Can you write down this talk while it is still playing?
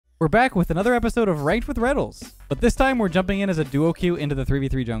We're back with another episode of Ranked with Retals, but this time we're jumping in as a duo queue into the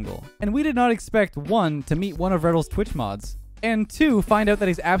 3v3 jungle. And we did not expect, 1, to meet one of Retals' Twitch mods, and 2, find out that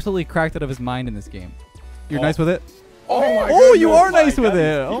he's absolutely cracked out of his mind in this game. You're nice with it? Oh, you are nice with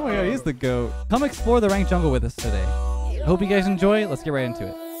it! Oh my god, he's the GOAT. Come explore the ranked jungle with us today. I hope you guys enjoy. Let's get right into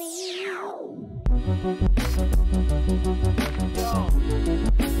it.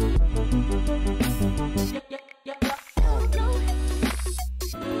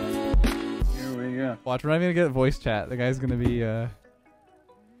 Watch, we're not even gonna get voice chat. The guy's gonna be,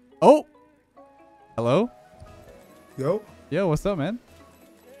 Oh! Hello? Yo. Yo, what's up, man?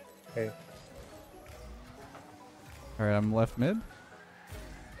 Hey. Alright, I'm left mid.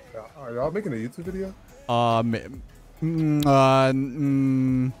 Are y'all making a YouTube video?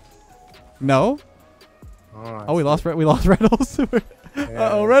 No. Oh, we lost Retals.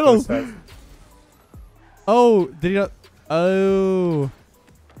 Uh-oh, Retals! Oh, did he not? Oh.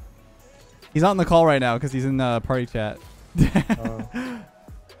 He's not in the call right now because he's in party chat.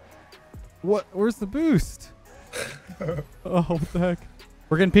 What? Where's the boost? Oh, what the heck?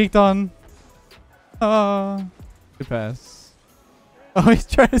 We're getting peeked on. Good pass. Oh, he's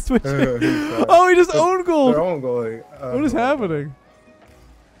trying to switch it. Oh, he just owned gold. Their own goal. What is happening?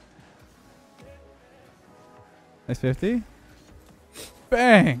 Nice 50.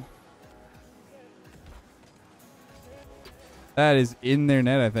 Bang. That is in their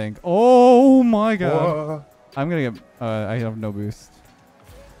net, I think. Oh my god. Whoa. I'm gonna get I have no boost.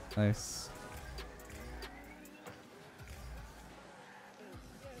 Nice.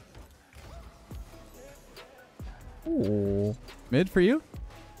 Ooh. Mid for you?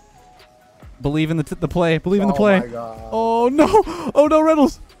 Believe in the play. Believe in the play. My god. Oh no. Oh no,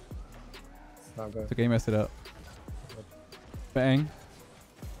 Retals. It's not good. It's okay, messed it up. Bang.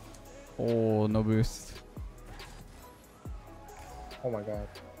 Oh, no boost. Oh my god.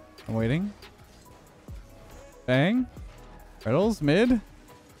 I'm waiting. Bang. Retals, mid.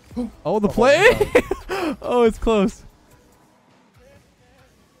 Oh, the play! Oh, it's close.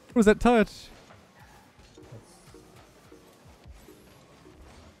 What was that touch?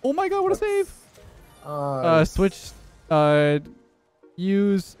 Oh my god, what a save! Switch.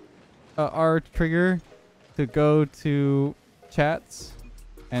 Use R trigger to go to chats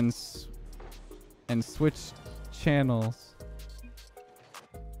and switch channels.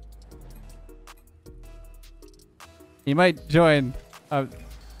 He might join.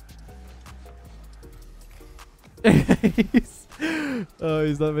 He's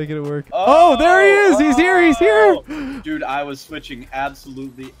not making it work. Oh, there he is! He's here! He's here! Dude, I was switching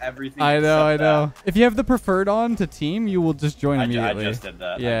absolutely everything. I know. If you have the preferred on to team, you will just join immediately. I just did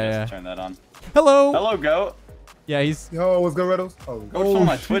that. Yeah, I just turned that on. Hello! Hello, GOAT. Yeah, he's... Yo, what's good, Retals? GOAT's one of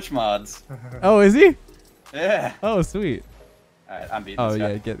my Twitch mods. Oh, is he? Yeah. Oh, sweet. Alright, I'm beating this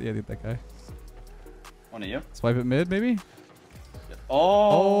guy. Yeah, get that guy. One of you. Swipe it mid, maybe?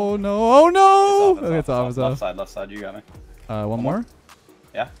 Oh. Oh, no. Oh, no! It's off. Left side. You got me. One more?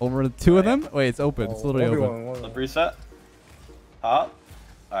 Yeah. Over the two of them? Wait, it's open. It's literally open. Flip reset. Hop.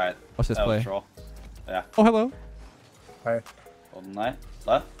 Alright. Watch this play. Yeah. Oh, hello. Hi. Golden Knight.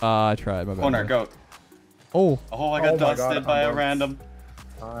 Left. I tried. My bad. Corner, GOAT. Oh. Oh, I got dusted by a random.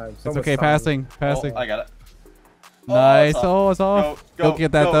 It's okay. Passing. Oh, I got it. Nice. Oh, it's off. Go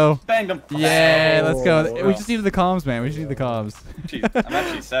get that, though. Banged him. Yeah, let's go. We just needed the comms, man. We just need the comms. I'm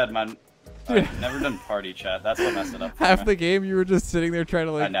actually sad, man. I've never done party chat. That's what messed it up. Half the game, you were just sitting there trying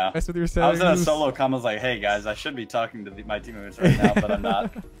to like mess with your settings. I was in a solo com. I was like, "Hey guys, I should be talking to my teammates right now, but I'm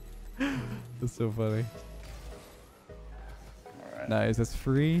not." That's so funny. All right. Nice. That's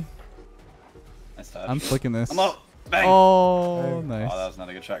free. Nice touch. I'm flicking this. I'm up. Bang. Oh, nice. Oh, that was not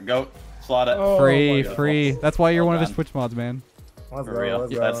a good shot. Goat. Slot it. Oh, free. That's why you're one of his Twitch mods, man. For real.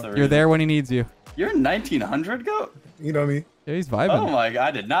 That's the reason. You're there when he needs you. You're 1900, Goat? You know me. Yeah, he's vibing. Oh my god,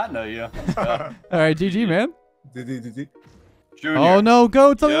 I did not know you. All right, GG, man. GG. Junior. Oh no,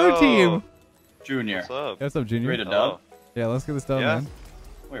 Goat's on the other team. Junior. What's up? What's up, Junior? Ready to dub? Yeah, let's get this done, man.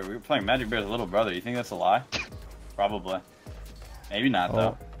 Wait, we were playing Magic Bear's little brother. You think that's a lie? Probably. Maybe not,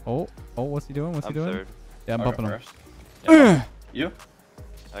 though. Oh, what's he doing? I'm third. Yeah, I'm bumping him. Yeah, you?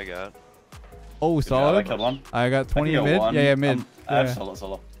 I got. Oh, solid. I killed one. I got 20 in mid. Yeah, mid. I have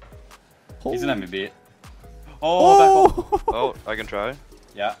solo. He's gonna have me beat. Oh, back Oh, I can try.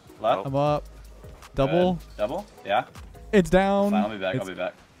 Yeah, left. I'm up. Double. Double? Yeah. It's down. Fine, I'll be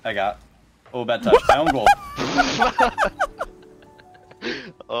back. I got. Oh, bad touch. My own goal.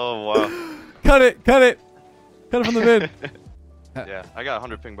 Oh, wow. Cut it. Cut it from the mid. Yeah, I got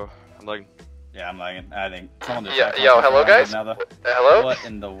 100 ping, bro. I'm lagging. Yeah, I'm lagging. I think someone just yo, hello guys. Hello? What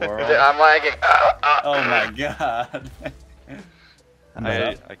in the world? I'm lagging. Oh my god.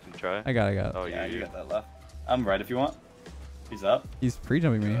 I can try. I got it. Oh, Yeah, you you. got that left. I'm right if you want. He's up. He's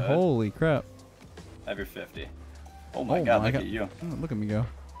pre-jumping me. Good. Holy crap. Have your 50. Oh my god, look at you. Oh, look at me go.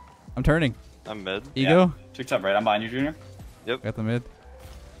 I'm turning. I'm mid. Ego. Yeah. Chick's up right. I'm behind you, Junior. Got the mid.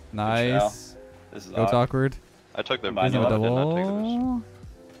 Nice. This is Goat's awkward. I took their Combine He's you on a left, did not take the boost. double.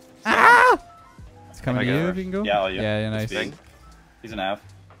 Ah! It's coming I to got you her. if you can go. Yeah, I'll you. Yeah, nice. Big. He's an Av.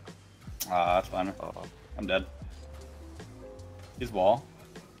 Ah, that's fine. Oh, I'm dead. He's wall.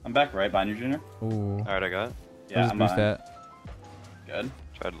 I'm back right behind you, Junior. Ooh. alright, I got it. Yeah, I'm boost behind. that. Good.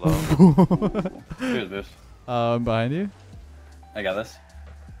 Tried low. Here's boost. I'm behind you. I got this.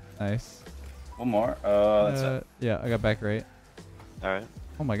 Nice. One more. That's it. Yeah, I got back right. Alright.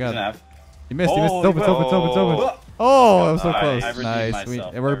 Oh my He's an god. Av. You missed. You missed. It's Oh, open. It's open. It's open. It's open. Whoa. Oh, that was so Alright, close. I redeemed Nice.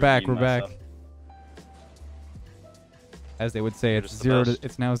 myself. We're I back. We're redeemed back. myself. As they would say, You're it's just the best.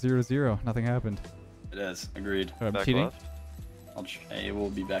 It's now 0-0. Nothing happened. It is. Agreed. I'm Back cheating. left. I will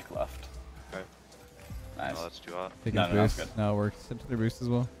be back left. Okay. Nice. Oh, that's too hot. Taking No, his no, it's boost. good. No, it works. Into their boost as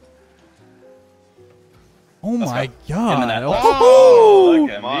well. Oh Let's my go. god. In the net. Oh, Look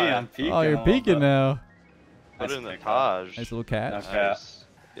at me. My. I'm peeking. oh, a you're little peeking bit. now. Put Nice it in the pick up. Taj. Nice little cat. Okay. Nice.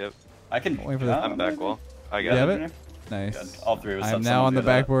 Yep. I can. Wait for the- I'm back well. I You got have it. it? Nice. Good. All three of us I'm have now someone on the do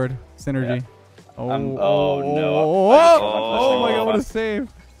that. backboard. Synergy. Oh, I'm- oh, oh, no. oh, Oh, my god, what a fuck. save.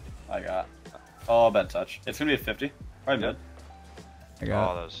 I got. Oh, bad touch. It's gonna be a 50. Probably Yep. mid. I Oh,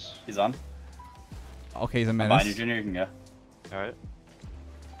 got that's He's on. it. Okay, he's a I'm behind you, menace. Junior. You can go. alright.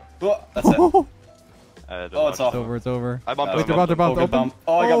 Oh, that's it. I had to Oh, watch it's off. It's over, it's over. I bumped Wait, him. they're bumped, they're bumped. Oh, good Open. bump.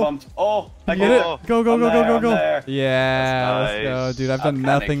 Oh, I got Oh. bumped. Oh, I Get got it. Oh. Go, go, I'm go, there, go, go, I'm go. there. Yeah, That's let's go. nice. Dude, I've I'm done kinda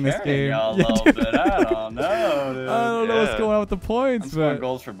nothing this carrying game. y'all a Yeah, little dude. bit. I don't know, dude. I don't know what's Yeah. going on with the I'm points, scoring but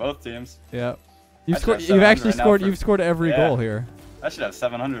goals for both teams. yeah. I You've should scored. have You've 700 actually right now scored. for- You've scored every Yeah. goal here. I should have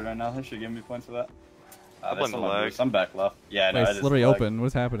 700 right now. They should give me points for that. I They won still the have leg. boost. I'm back left. Yeah, no, Wait, I it's just literally lag. open.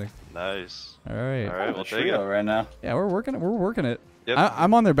 What's happening? Nice. All right. All right, The we'll take trio it. right now. Yeah, we're working it. We're working it. Yep.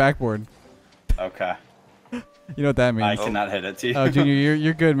 I'm on their backboard. Okay. You know what that means? I cannot hit it, T. Oh, Junior,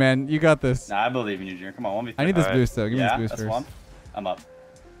 you're good, man. You got this. Nah, I believe in you, Junior. Come on, 1v3. I need this Alright. boost though. Give me Yeah, this that's boost one. first. I'm up.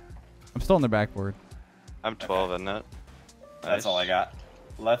 I'm still on their backboard. I'm 12 in that. That's all I got.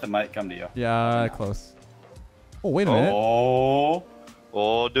 Leth, it might come to you. Yeah, close. Oh, wait a minute. Oh.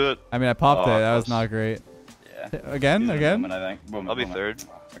 Oh, do it. I mean, I popped Oh, it. That was close. not great. Yeah. Again, He's in again. Movement, I think. Movement, I'll be movement.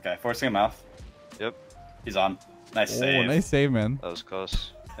 third. Okay, forcing him mouth. Yep. He's on. Nice Oh, save. nice save, man. That was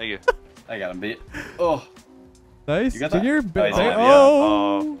close. Thank you. I got him beat. Oh. Nice. You got that? Junior. Oh, he's on it, yeah.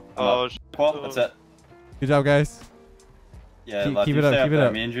 Oh. Oh, Well, that's it. Good job, guys. Yeah, Keep- Leth, keep you it up, stay keep it there.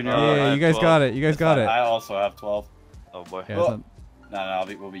 up. Me and Junior. Yeah, I you have guys 12. got it. You guys That's got fine. it. I also have 12. oh boy. Yeah, Oh. it's not-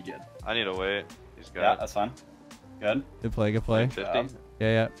 No, we'll be good. I need to wait. He's Yeah, got it. that's fine. Good. Good play. Good play. 50. job.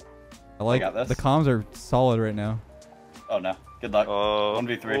 Yeah. I like got this. the comms are solid right now. Oh, no. Good luck. Oh.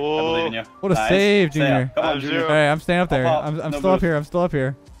 1v3. I Oh. believe in you. What a Nice. save, Stay Junior. up. Come I on, have Junior. zero. All right, I'm staying up there. Up, I'm no still up boost. here. I'm still up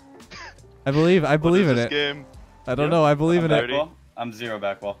here. I believe What in is this it. game? I don't know. I believe I'm in back it. wall. I'm 0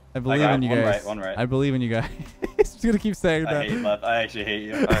 back wall. I believe got in you one guys. right, one right. I believe in you guys. Just gonna keep saying I that. hate Leth. I actually hate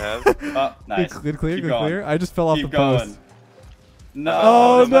you. I have. Oh, nice. Good clear. Keep Good going. clear. I just fell off Keep the post. going. No.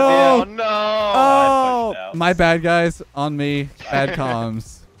 Oh, this might be no. it. Oh no! Oh, pushed out. my bad, guys. On me. Bad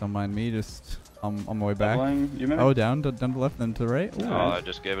comms. Don't mind me. Just on my way back. Doubling, you maybe? Oh, down to the left, then to the right. Ooh. Oh, I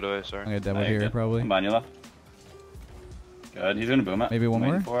just gave it away. I'm Sorry. gonna demo No, you're here good. probably. I'm behind you, Leth. Good. He's gonna boom it. Maybe one I'm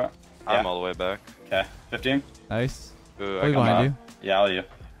waiting more? For it. I'm Yeah. all the way back. Okay. 15. Nice. Ooh, Oh, I he's got behind up. you. Yeah, all you.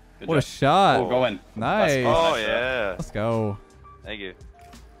 Good What a job. shot. Oh, go in. Nice. Let's Oh Nice yeah. Let's go. Thank you.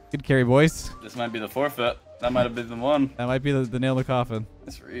 Good carry, boys. This might be the forfeit. That might have been the one. That might be the nail in the coffin.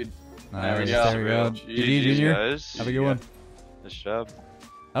 Let's read. Nice. There we go. There we go. GG, GG, Junior. Guys. Have a good one. Nice job.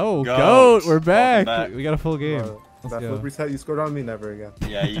 Oh, Goat. goat. We're Welcome back. back. We got a full game. Bro, Let's that go. flip reset you scored on me, never again.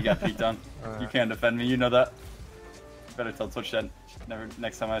 Yeah, you got peeked on. You can't defend me. You know that. Better tell Twitch that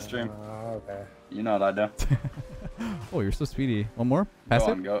next time I stream. Okay. You know what I do. Oh, you're so speedy. One more. Pass Go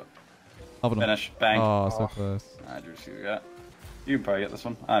it. on, go. Help him. Finish. Bang. Oh, so Oh. close. I just see that. You can probably get this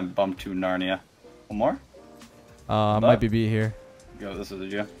one. I'm bumped to Narnia. One more? Might be beat here. Go, this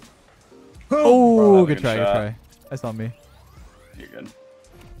is you. Oh, Bro, good try. Good shot. try. That's on me. You're good.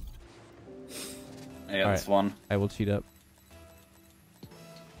 I got Alright. this one. I will cheat up.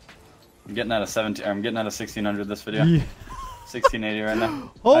 I'm getting out of 17. I'm getting out of 1600 this video. Yeah. 1680 right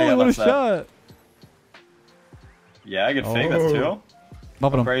now. Holy, I got what a left side. shot. Yeah, I could fake that Oh. too.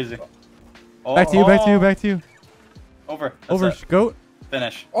 Bumping him. Crazy. Oh, Back to you. Back to you. Back to you. Over. That's Over. it. Goat.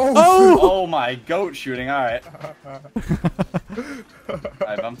 Finish. Oh! Oh my goat shooting. All right.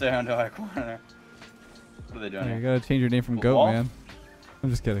 I bumped down to our corner. What are they doing You here? gotta change your name from Goat, Wall? man. I'm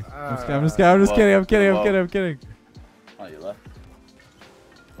just kidding. I'm just Well, kidding. I'm well, kidding. I'm kidding. I'm kidding. Oh, you left.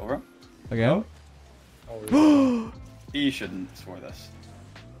 Over him. Again. Oh, He shouldn't score this.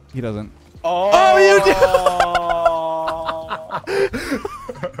 He doesn't. Oh, you did!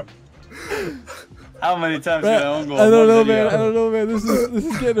 How many times did I own goal? I don't know, Video? man. I don't know, man. This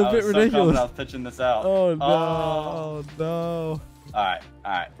is getting a I bit was ridiculous. I was pitching this out. Oh no! Oh no! All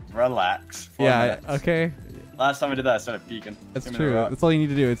right. Relax. 4 Yeah. minutes. Okay. Last time I did that, I started peeking. That's Give me the true. rock. That's all you need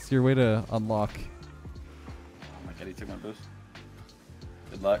to do. It's your way to unlock. Oh my god, he took my boost.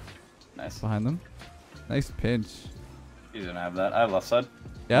 Good luck. Nice. Behind them. Nice pinch. He's gonna have that. I have left side.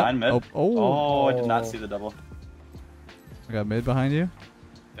 Yeah. 9 mid. Oh. I did not see the double. I got mid behind you.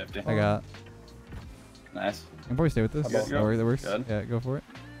 50. I got. Nice. I can probably stay with this. Okay, Don't go. worry, that works. Good. Yeah, go for it.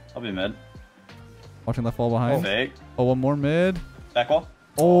 I'll be mid. Watching left wall behind. Fake. Oh, one more mid. Back wall.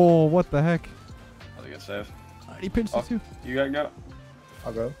 Oh, what the heck? That was a good save. He pinched it too. You gotta go.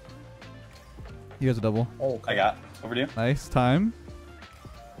 I'll go. He has a double. Oh, okay. I got. Over to you. Nice time.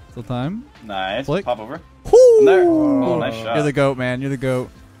 Still time. Nice. Flick. Pop over. Woo! I'm there. Oh, nice shot. You're the goat, man. You're the goat.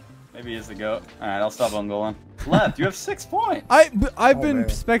 Maybe he's the goat. Alright, I'll stop on goaling. Left, you have 6 points. I've Oh, been man.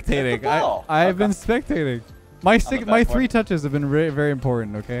 spectating. Hit the ball. I've been Okay. spectating. My the my back 3 board. touches have been very, very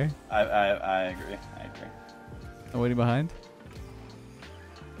important. Okay. I agree. I'm waiting behind.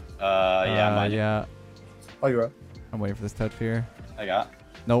 Yeah, mine. Yeah. Oh, you're right. I'm waiting for this touch here. I got.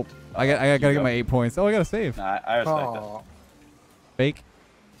 Nope. I gotta go. get my 8 points. Oh, I gotta save. Nah, I respect Oh, Fake.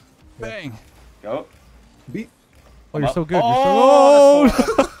 Yeah. Bang. it. Go. beat. Oh, you're up. so good. Oh, You're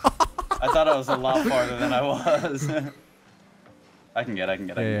so. I thought I was a lot farther than I was. I can get.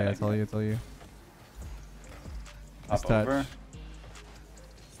 Yeah, it's all you. It's all you. Nice Hop touch. over.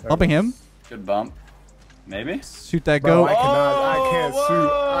 Helping him. Good bump. Maybe. Shoot that Bro, goat. I can't shoot.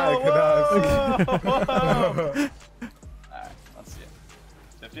 I cannot shoot. Alright, let's see it.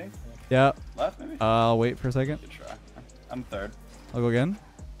 50? Yeah. Left, maybe? I'll wait for a second. Good try. I'm third. I'll go again.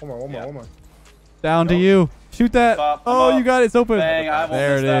 One more. Down to Nope. you. Shoot that. Up, Oh, up. you got it. It's open. Bang, I won't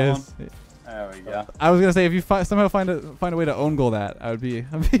there it miss is. that There we go. I was gonna say if you somehow find a way to own goal that, I'd be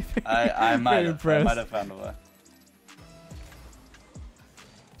very, I might very have. I impressed. might have found a way.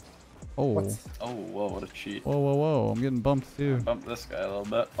 Oh. What? Oh, whoa, what a cheat. Whoa. I'm getting bumped too. Bump this guy a little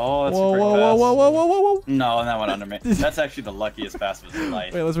bit. Oh, that's Whoa, a great whoa, pass. whoa. No, and that went under me. That's actually the luckiest pass of his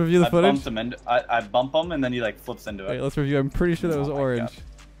life. Wait, let's review the I footage. bumped him into, I bump him and then he like flips into it. Wait, let's review. I'm pretty sure that was Oh my orange. God.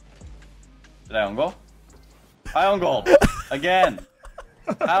 Did I own goal? I own goal. Again.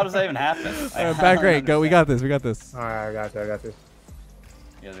 How does that even happen? Alright, back right. Go. We got this. We got this. All right, I got this.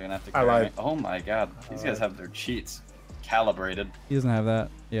 You guys are gonna have to I carry lied. me. Oh my god. These guys have their cheats calibrated. He doesn't have that.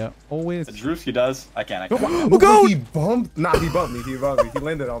 Yeah. Oh wait. The Drewski does. I can't. Go! He bumped. Nah, he bumped me. He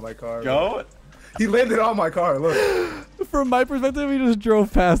landed on my car. Go. He landed on my car. Look. From my perspective, he just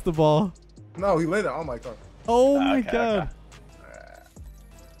drove past the ball. No, he landed on my car. Oh my Okay, god.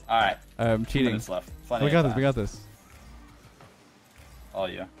 Alright. I'm 2 cheating. minutes left. Plenty We of got this. time. We got this. All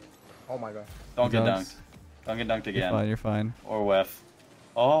you. Oh my god. Don't get Dunks. dunked. Don't get dunked You're again. fine. You're fine. Or whiff.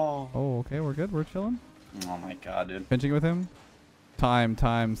 Oh. Oh, okay. We're good. We're chilling. Oh my god, dude. Pinching with him. Time.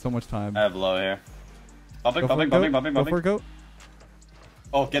 So much time. I have low here. Bumping, Go for it, bumping. goat. Go for it, goat.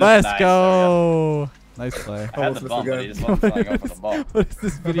 Oh, get it. Let's Nice. go. Nice play. There we go. I had Almost the missed bump, but he again. just wasn't flying over the ball. What is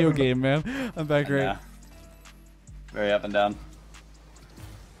this video game, man? I'm back right. Yeah. Very up and down.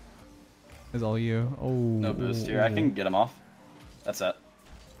 Is all you. Oh. No boost here. I can get him off. That's it.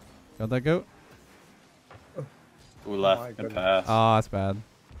 Got that goat? Ooh, left. my Good goodness. pass. Ah, that's bad.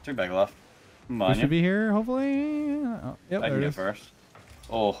 2 back left. Come You on, should be here, hopefully. Oh, yep, I there can it get is. first.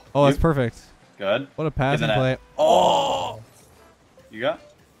 Oh. Oh, that's you- perfect. Good. What a passing Isn't it? play. Oh. You got?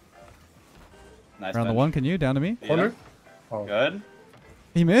 Nice. Round the bench. one, can you? Down to me. Yeah. Corner. Oh. Good.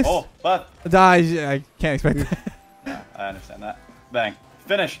 He missed. Oh, but. I can't expect that. Yeah, I understand that. Bang.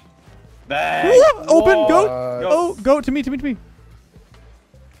 Finish. Bang. Open, Whoa. goat. Uh, Oh, go to me. Tell you.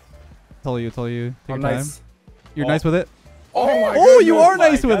 Take I'm your time. nice. You're Oh. nice with it. Oh my Oh, you goodness. are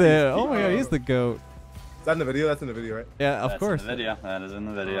nice my with God, it. he's Oh my god, cute. he's the goat. Is that in the video? That's in the video, right? Yeah, of That's course. in the video. That is in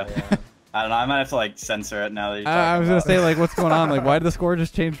the video. Oh, yeah. I don't know. I might have to like censor it now that you're talking I was gonna about say it. like, what's going on? Like, why did the score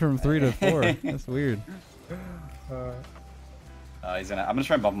just change from 3 to 4? That's weird. He's gonna. I'm gonna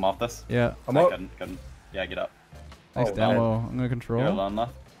try and bump him off this. Yeah. I'm I up. couldn't. Yeah, get up. Nice Oh, demo. I'm gonna You're control. alone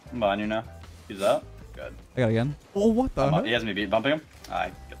left. I'm behind you now. He's up. Good. I got it again. Oh, what the? I'm up. heck? He has me beat. Bumping him.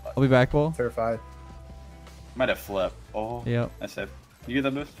 Alright, good luck. I'll be back, ball. Terrified. Might have flip. Oh. Yep. Nice save. You get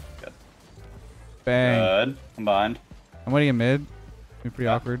that boost? Good. Bang. Good. I'm behind. I'm waiting in mid. Be pretty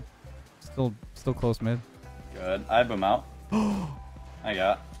Yeah. awkward. Still close mid. Good. I boom out. I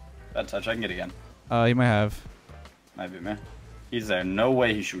got. That touch. I can get again. He might have. Might be me. He's there. No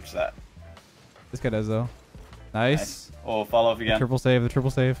way he shoots that. This guy does though. Nice. Oh, fall off again. Triple save. The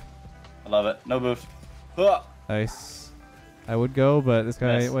triple save. I love it. No boost. Huh. Nice. I would go, but this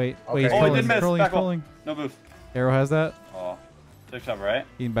guy. Miss. Wait. Okay. Wait. He's Oh, he trolling. did miss. Trolling. Back roll. Trolling. No boost. Arrow has that. Oh. Took cover, right?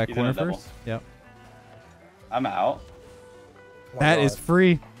 Eating back He's in corner a double. first. Yep. I'm out. Oh my That God. is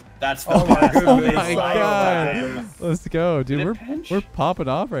free. That's the Oh my best. Oh goodness. my Oh my god. goodness. Let's go, dude. Did it We're pinch? we're popping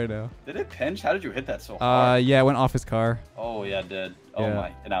off right now. Did it pinch? How did you hit that so hard? Yeah, it went off his car. Oh, yeah, it did. Oh, Yeah.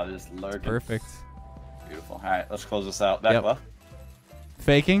 my. Now just lurking. Perfect. Beautiful. All right, let's close this out. Back Yep. left.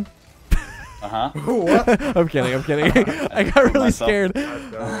 Faking. Uh-huh. What? I'm kidding. I'm kidding. I got really Myself. scared. Let's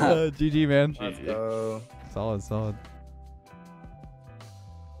go. GG, man. Let's go. Solid.